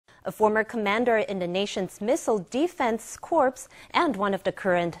A former commander in the nation's Missile Defense Corps and one of the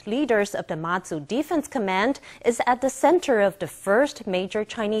current leaders of the Matsu Defense Command is at the center of the first major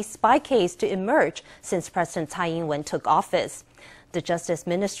Chinese spy case to emerge since President Tsai Ing-wen took office. The Justice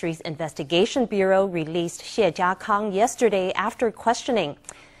Ministry's Investigation Bureau released Hsieh Chia-kang yesterday after questioning.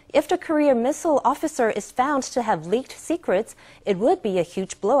 If the career missile officer is found to have leaked secrets, it would be a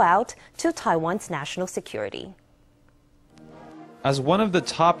huge blowout to Taiwan's national security. As one of the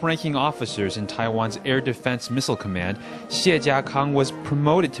top-ranking officers in Taiwan's Air Defense Missile Command, Hsieh Chia-kang was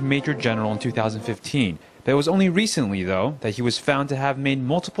promoted to Major General in 2015. But it was only recently, though, that he was found to have made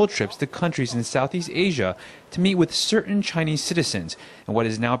multiple trips to countries in Southeast Asia to meet with certain Chinese citizens in what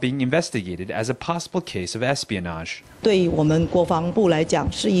is now being investigated as a possible case of espionage. This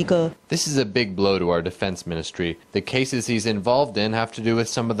is a big blow to our defense ministry. The cases he's involved in have to do with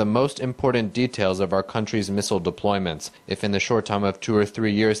some of the most important details of our country's missile deployments. If in the short time of 2 or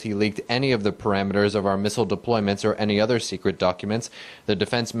 3 years he leaked any of the parameters of our missile deployments or any other secret documents, the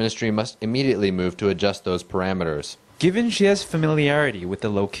defense ministry must immediately move to adjust those parameters. Given Hsieh's familiarity with the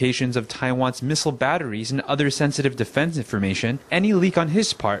locations of Taiwan's missile batteries and other sensitive defense information, any leak on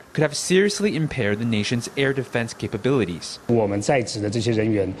his part could have seriously impaired the nation's air defense capabilities.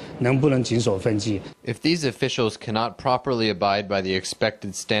 If these officials cannot properly abide by the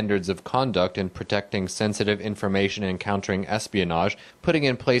expected standards of conduct in protecting sensitive information and countering espionage, putting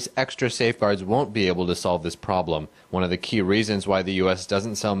in place extra safeguards won't be able to solve this problem. One of the key reasons why the U.S.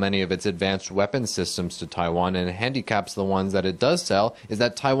 doesn't sell many of its advanced weapons systems to Taiwan and handicaps the ones that it does sell is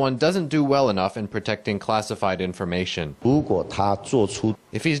that Taiwan doesn't do well enough in protecting classified information.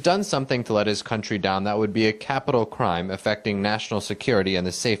 If he's done something to let his country down, that would be a capital crime affecting national security and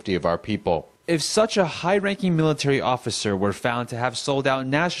the safety of our people. If such a high-ranking military officer were found to have sold out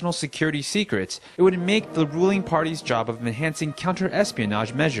national security secrets, it would make the ruling party's job of enhancing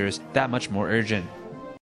counter-espionage measures that much more urgent.